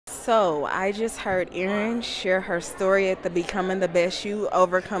So I just heard Erin share her story at the Becoming the Best You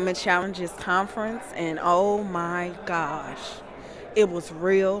Overcoming Challenges conference, and oh my gosh, it was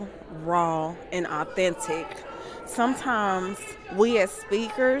real, raw, and authentic. Sometimes we as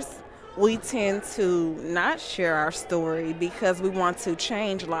speakers, we tend to not share our story because we want to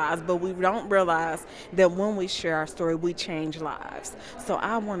change lives, but we don't realize that when we share our story, we change lives. So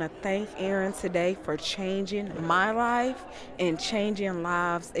I want to thank Erin today for changing my life and changing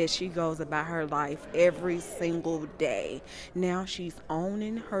lives as she goes about her life every single day. Now she's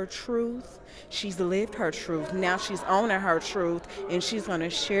owning her truth. She's lived her truth. Now she's owning her truth, and she's going to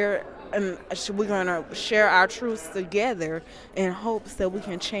share, and we're going to share our truths together in hopes that we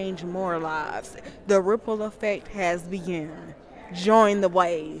can change more lives. The ripple effect has begun. Join the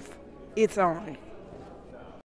wave. It's on.